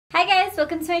guys,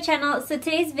 welcome to my channel. So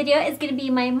today's video is going to be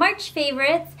my March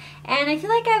favorites, and I feel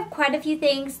like I have quite a few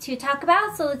things to talk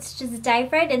about, so let's just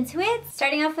dive right into it.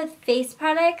 Starting off with face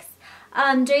products.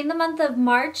 During the month of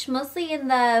March, mostly in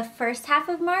the first half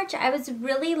of March, I was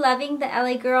really loving the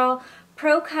LA Girl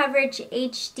Pro Coverage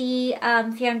HD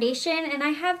foundation, and I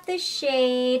have the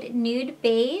shade Nude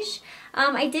Beige.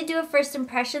 I did do a first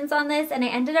impressions on this and I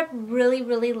ended up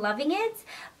really loving it,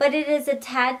 but it is a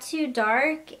tad too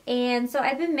dark, and so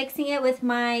I've been mixing it with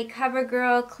my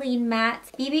CoverGirl Clean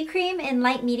Matte BB Cream in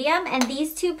light medium, and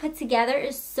these two put together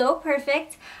is so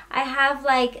perfect. I have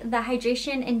like the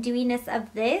hydration and dewiness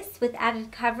of this with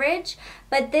added coverage,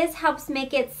 but this helps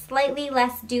make it slightly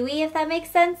less dewy, if that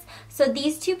makes sense. So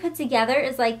these two put together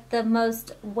is like the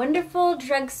most wonderful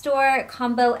drugstore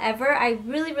combo ever. I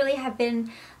really have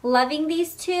been loving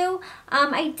these two.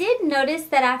 I did notice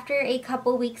that after a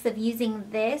couple weeks of using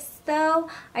this though,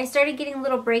 I started getting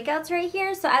little breakouts right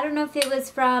here, so I don't know if it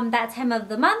was from that time of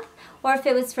the month or if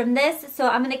it was from this, so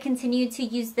I'm going to continue to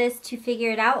use this to figure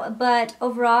it out. But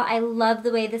overall, I love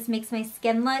the way this makes my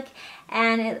skin look,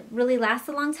 and it really lasts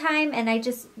a long time, and I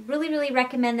just really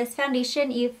recommend this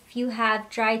foundation if you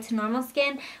have dry to normal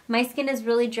skin. My skin is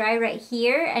really dry right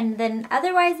here, and then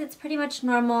otherwise it's pretty much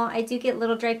normal. I do get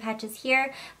little dry patches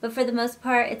here, but for the most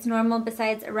part it's normal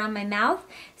besides around my mouth.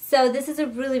 So this is a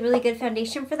really good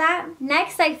foundation for that.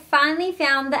 Next, I finally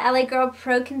found the LA Girl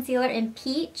Pro Concealer in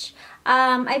Peach.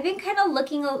 I've been kind of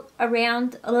looking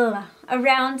around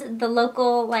the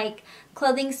local like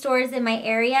clothing stores in my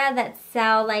area that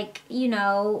sell like, you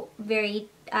know, very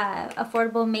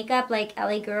affordable makeup like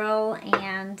LA Girl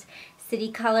and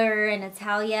City Color and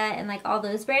Italia and like all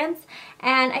those brands,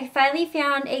 and I finally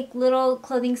found a little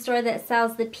clothing store that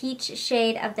sells the peach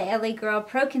shade of the LA Girl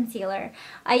Pro Concealer.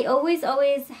 I always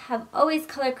have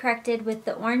color corrected with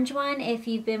the orange one. If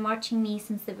you've been watching me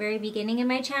since the very beginning in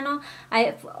my channel,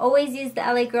 I've always used the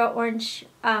LA Girl orange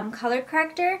color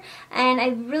corrector, and I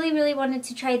really wanted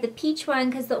to try the peach one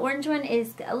because the orange one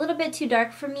is a little bit too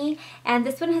dark for me, and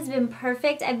this one has been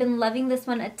perfect. I've been loving this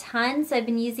one a ton, so I've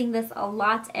been using this a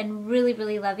lot and really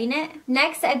loving it.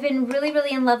 Next, I've been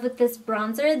really in love with this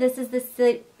bronzer. This is the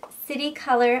City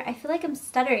Color, I feel like I'm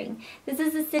stuttering. This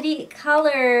is the City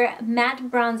Color matte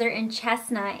bronzer in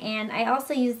chestnut, and I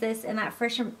also use this in my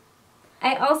first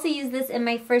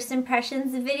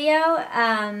impressions video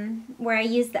where I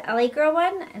used the LA Girl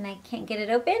one and I can't get it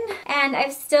open. And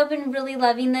I've still been really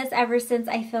loving this ever since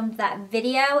I filmed that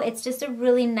video. It's just a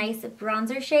really nice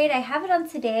bronzer shade. I have it on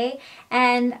today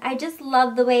and I just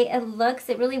love the way it looks.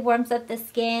 It really warms up the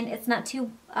skin. It's not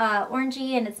too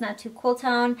orangey and it's not too cool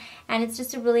tone, and it's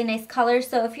just a really nice color.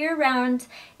 So if you're around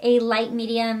a light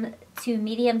medium to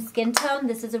medium skin tone,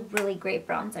 this is a really great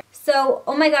bronzer. So,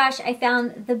 oh my gosh, I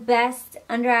found the best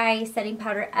under eye setting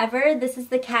powder ever. This is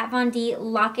the Kat Von D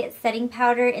Lock-It Setting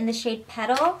Powder in the shade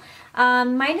Petal.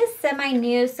 Mine is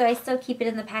semi-new, so I still keep it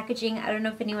in the packaging. I don't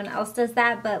know if anyone else does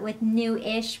that, but with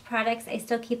new-ish products, I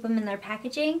still keep them in their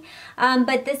packaging.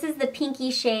 But this is the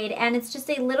pinky shade, and it's just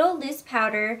a little loose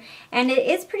powder, and it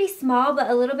is pretty small, but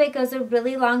a little bit goes a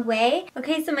really long way.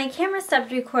 Okay, so my camera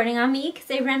stopped recording on me because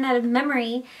I ran out of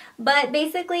memory, but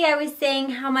basically I was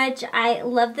saying how much I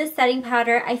love this setting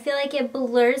powder. I feel like it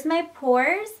blurs my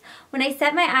pores. When I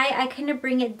set my eye, I kind of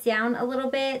bring it down a little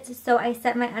bit, so I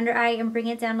set my under eye and bring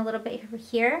it down a little bit over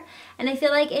here, and I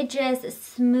feel like it just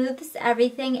smooths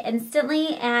everything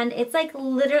instantly, and it's like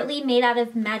literally made out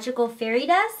of magical fairy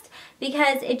dust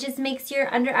because it just makes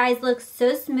your under eyes look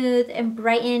so smooth and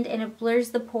brightened, and it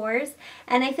blurs the pores.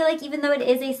 And I feel like even though it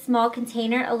is a small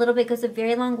container, a little bit goes a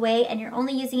very long way, and you're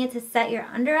only using it to set your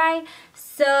under eye.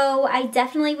 So I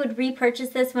definitely would repurchase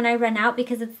this when I run out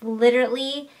because it's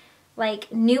literally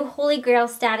like new holy grail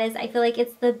status. I feel like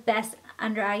it's the best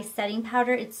under eye setting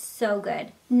powder. It's so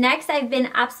good. Next, I've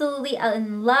been absolutely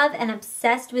in love and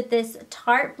obsessed with this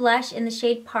Tarte blush in the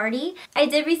shade Party. I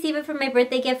did receive it for my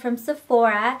birthday gift from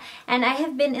Sephora, and I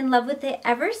have been in love with it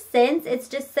ever since. It's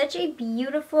just such a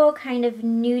beautiful kind of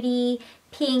nudie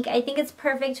pink. I think it's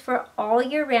perfect for all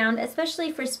year round,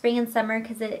 especially for spring and summer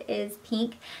because it is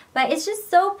pink. But it's just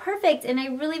so perfect, and I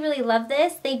really love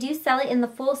this. They do sell it in the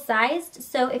full sized,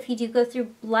 so if you do go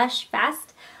through blush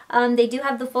fast, they do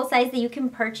have the full size that you can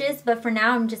purchase, but for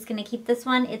now I'm just going to keep this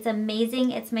one. It's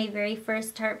amazing. It's my very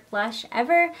first Tarte blush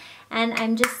ever, and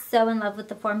I'm just so in love with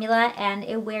the formula, and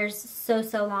it wears so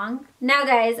long. Now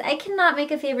guys, I cannot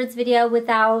make a favorites video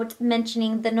without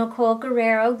mentioning the Nicole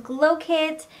Guerriero Glow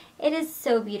Kit. It is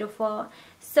so beautiful.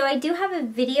 So I do have a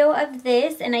video of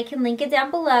this, and I can link it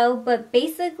down below, but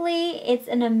basically it's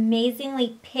an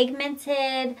amazingly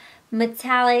pigmented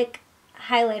metallic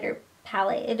highlighter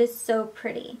palette. It is so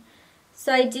pretty.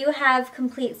 So I do have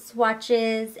complete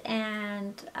swatches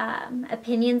and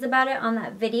opinions about it on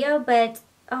that video, but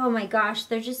oh my gosh,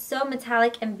 they're just so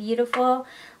metallic and beautiful.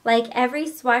 Like every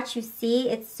swatch you see,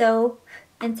 it's so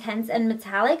intense and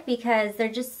metallic because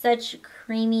they're just such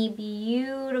creamy,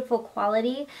 beautiful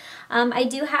quality. I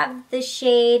do have the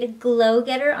shade Glow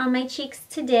Getter on my cheeks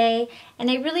today, and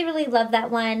I really love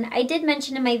that one. I did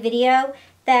mention in my video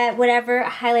that whatever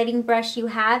highlighting brush you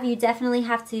have, you definitely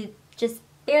have to just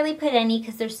barely put any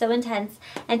because they're so intense,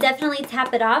 and definitely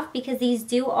tap it off because these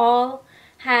do all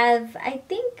have, I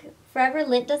think Forever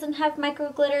Lit doesn't have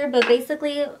micro glitter, but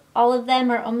basically all of them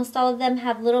or almost all of them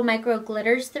have little micro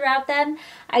glitters throughout them.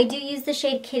 I do use the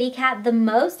shade Kitty Cat the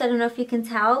most. I don't know if you can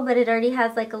tell, but it already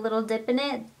has like a little dip in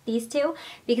it, these two,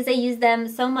 because I use them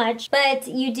so much. But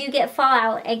you do get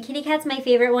fallout, and Kitty Cat's my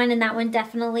favorite one, and that one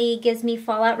definitely gives me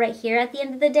fallout right here at the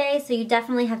end of the day, so you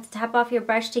definitely have to tap off your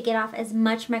brush to get off as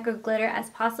much micro glitter as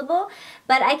possible.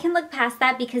 But I can look past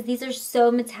that because these are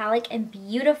so metallic and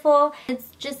beautiful. It's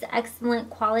just excellent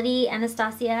quality.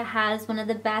 Anastasia has one of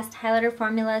the best highlighter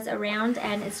formulas around,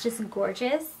 and it's just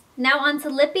gorgeous. Now on to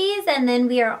lippies, and then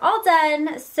we are all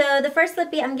done. So the first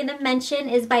lippy I'm going to mention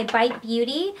is by Bite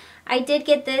Beauty. I did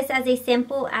get this as a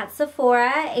sample at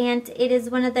Sephora, and it is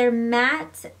one of their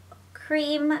matte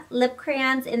cream lip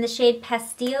crayons in the shade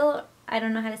Pastille. I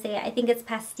don't know how to say it. I think it's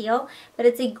Pastille, but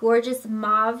it's a gorgeous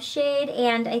mauve shade,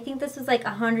 and I think this was like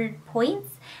 100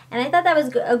 points. And I thought that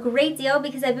was a great deal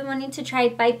because I've been wanting to try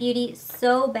Bite Beauty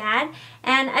so bad,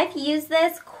 and I've used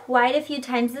this quite a few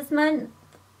times this month,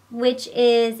 which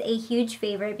is a huge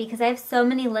favorite because I have so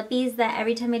many lippies that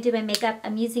every time I do my makeup,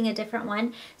 I'm using a different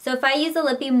one. So if I use a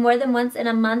lippy more than once in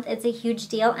a month, it's a huge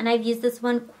deal, and I've used this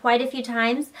one quite a few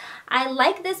times. I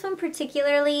like this one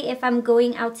particularly if I'm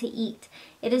going out to eat.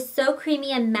 It is so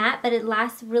creamy and matte, but it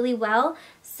lasts really well.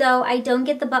 So I don't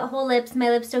get the butthole lips. My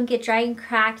lips don't get dry and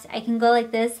cracked. I can go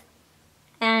like this,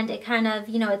 and it kind of,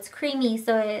 you know, it's creamy,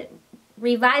 so it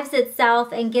revives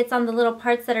itself and gets on the little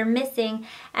parts that are missing,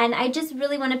 and I just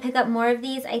really want to pick up more of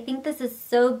these. I think this is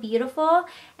so beautiful,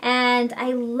 and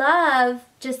I love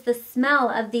just the smell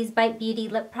of these Bite Beauty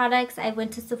lip products. I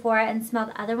went to Sephora and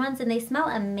smelled other ones, and they smell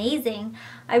amazing.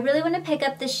 I really want to pick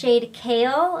up the shade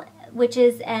Kale, which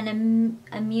is an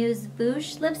Amuse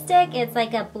Bouche lipstick. It's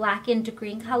like a blackened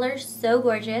green color, so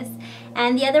gorgeous.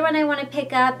 And the other one I want to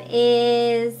pick up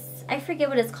is, I forget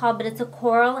what it's called, but it's a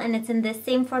coral, and it's in this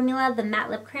same formula, the matte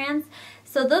lip crayons.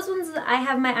 So those ones I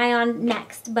have my eye on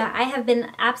next, but I have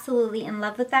been absolutely in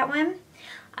love with that one.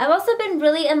 I've also been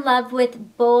really in love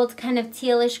with bold kind of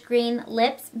tealish green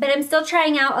lips, but I'm still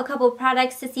trying out a couple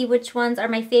products to see which ones are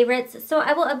my favorites. So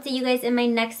I will update you guys in my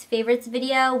next favorites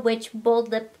video which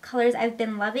bold lip colors I've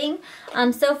been loving.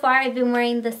 So far I've been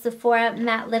wearing the Sephora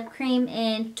matte lip cream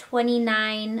in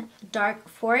 29 Dark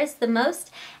Forest the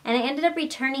most, and I ended up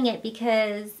returning it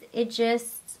because it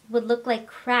just would look like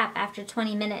crap after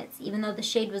 20 minutes, even though the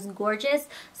shade was gorgeous.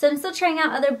 So I'm still trying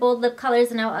out other bold lip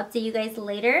colors, and I'll update you guys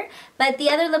later. But the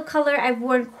other lip color I've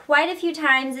worn quite a few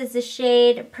times is the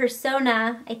shade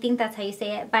Persona, I think that's how you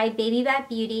say it, by Baby Bat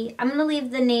Beauty. I'm going to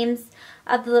leave the names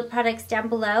of the lip products down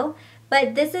below.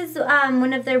 But this is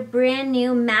one of their brand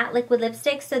new matte liquid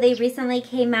lipsticks. So they recently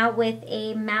came out with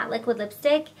a matte liquid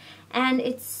lipstick, and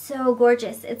it's so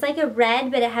gorgeous. It's like a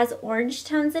red, but it has orange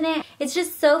tones in it. It's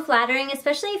just so flattering,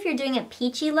 especially if you're doing a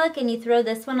peachy look and you throw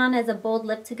this one on as a bold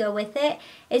lip to go with it.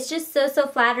 It's just so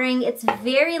flattering. It's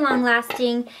very long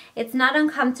lasting. It's not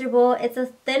uncomfortable. It's a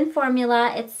thin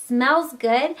formula. It smells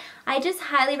good. I just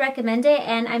highly recommend it,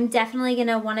 and I'm definitely going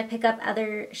to want to pick up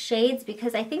other shades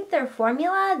because I think their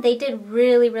formula, they did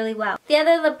really well. The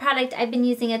other lip product I've been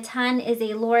using a ton is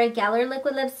a Laura Geller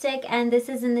liquid lipstick, and this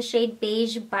is in the shade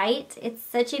Beige Bite. It's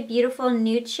such a beautiful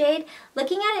nude shade.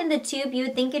 Looking at it in the tube, you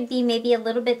would think it'd be maybe a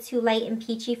little bit too light and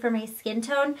peachy for my skin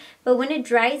tone, but when it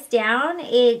dries down,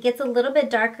 it gets a little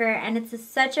bit darker, and it's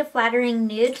such a flattering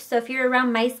nude. So if you're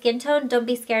around my skin tone, don't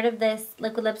be scared of this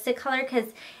liquid lipstick color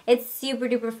because it's super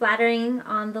duper flattering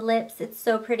on the lips. It's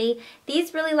so pretty.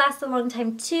 These really last a long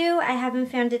time too. I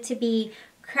haven't found it to be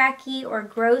cracky or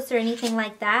gross or anything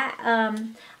like that.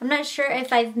 I'm not sure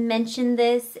if I've mentioned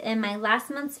this in my last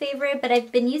month's favorite, but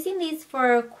I've been using these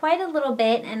for quite a little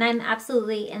bit, and I'm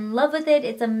absolutely in love with it.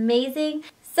 It's amazing.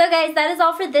 So guys, that is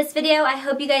all for this video. I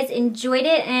hope you guys enjoyed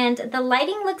it, and the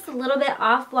lighting looks a little bit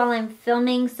off while I'm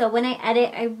filming, so when I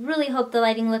edit, I really hope the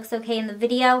lighting looks okay in the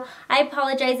video. I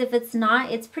apologize if it's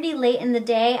not. It's pretty late in the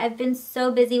day. I've been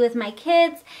so busy with my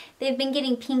kids. They've been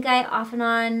getting pink eye off and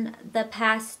on the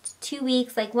past 2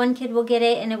 weeks. Like one kid will get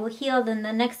it and it will heal, then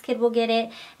the next kid will get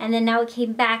it, and then now it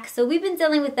came back. So we've been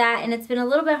dealing with that, and it's been a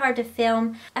little bit hard to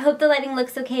film. I hope the lighting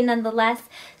looks okay nonetheless.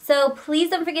 So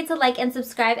please don't forget to like and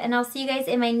subscribe, and I'll see you guys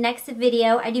in my next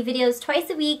video. I do videos twice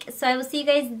a week, so I will see you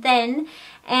guys then.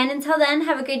 And until then,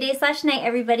 have a great day/night,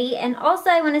 everybody. And also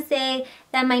I want to say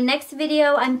that my next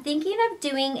video, I'm thinking of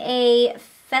doing a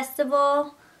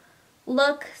festival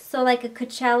look, so like a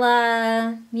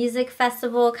Coachella music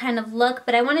festival kind of look,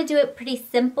 but I want to do it pretty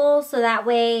simple so that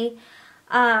way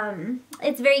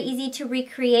it's very easy to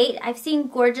recreate. I've seen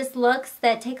gorgeous looks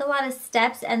that take a lot of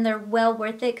steps and they're well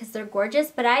worth it because they're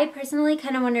gorgeous, but I personally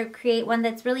kind of want to create one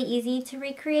that's really easy to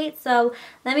recreate, so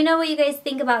let me know what you guys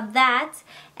think about that.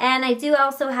 And I do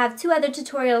also have 2 other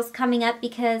tutorials coming up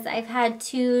because I've had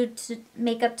 2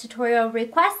 makeup tutorial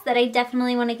requests that I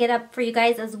definitely want to get up for you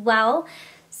guys as well.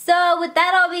 So with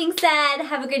that all being said,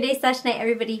 have a great day/night,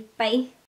 everybody. Bye.